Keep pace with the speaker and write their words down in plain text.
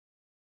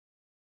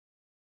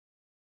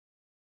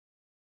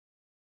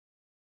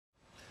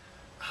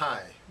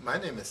Hi, my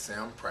name is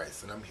Sam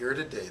Pryce and I'm here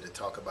today to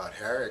talk about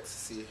Hair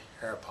Ecstasy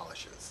hair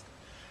polishes.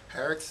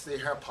 Hair Ecstasy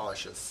hair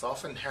polishes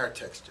soften hair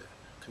texture,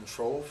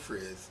 control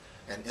frizz,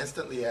 and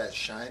instantly add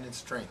shine and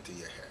strength to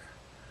your hair.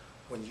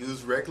 When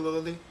used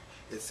regularly,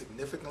 it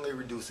significantly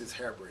reduces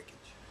hair breakage.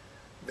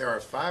 There are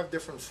 5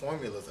 different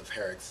formulas of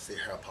Hair Ecstasy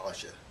hair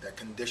polisher that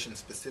condition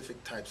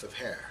specific types of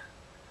hair.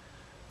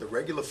 The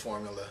regular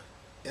formula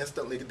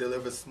instantly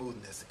delivers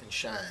smoothness and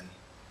shine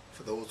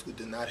for those who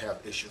do not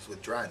have issues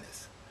with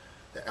dryness.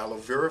 The Aloe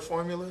Vera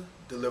formula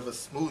delivers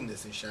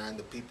smoothness and shine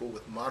to people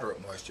with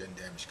moderate moisture and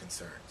damage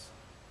concerns.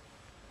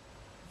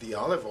 The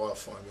olive oil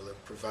formula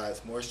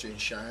provides moisture and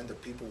shine to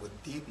people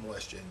with deep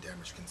moisture and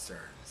damage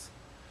concerns.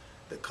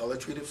 The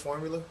color-treated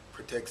formula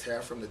protects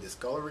hair from the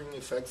discoloring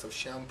effects of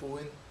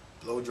shampooing,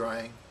 blow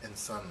drying, and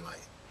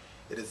sunlight.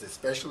 It is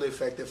especially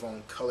effective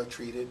on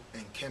color-treated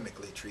and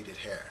chemically treated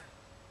hair.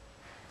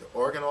 The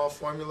Argan oil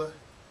formula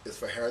is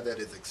for hair that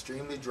is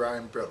extremely dry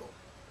and brittle,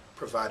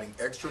 providing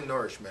extra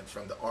nourishment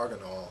from the argan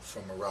oil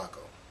from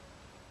Morocco.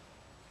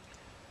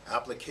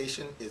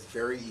 Application is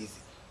very easy.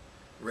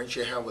 Rinse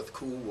your hair with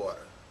cool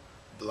water,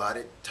 blot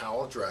it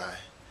towel dry,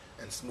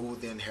 and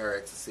smooth in Hair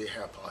Ecstasy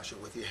hair polisher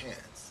with your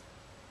hands.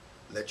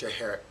 Let your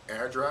hair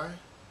air dry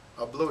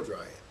or blow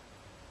dry it.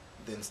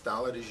 Then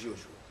style it as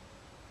usual.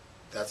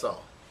 That's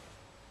all.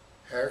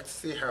 Hair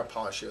Ecstasy hair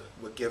polisher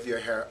will give your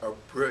hair a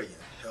brilliant,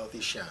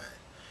 healthy shine,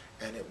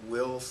 and it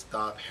will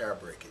stop hair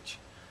breakage.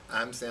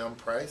 I'm Sam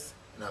Pryce,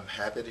 and I'm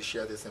happy to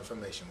share this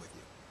information with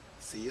you.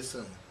 See you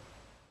soon.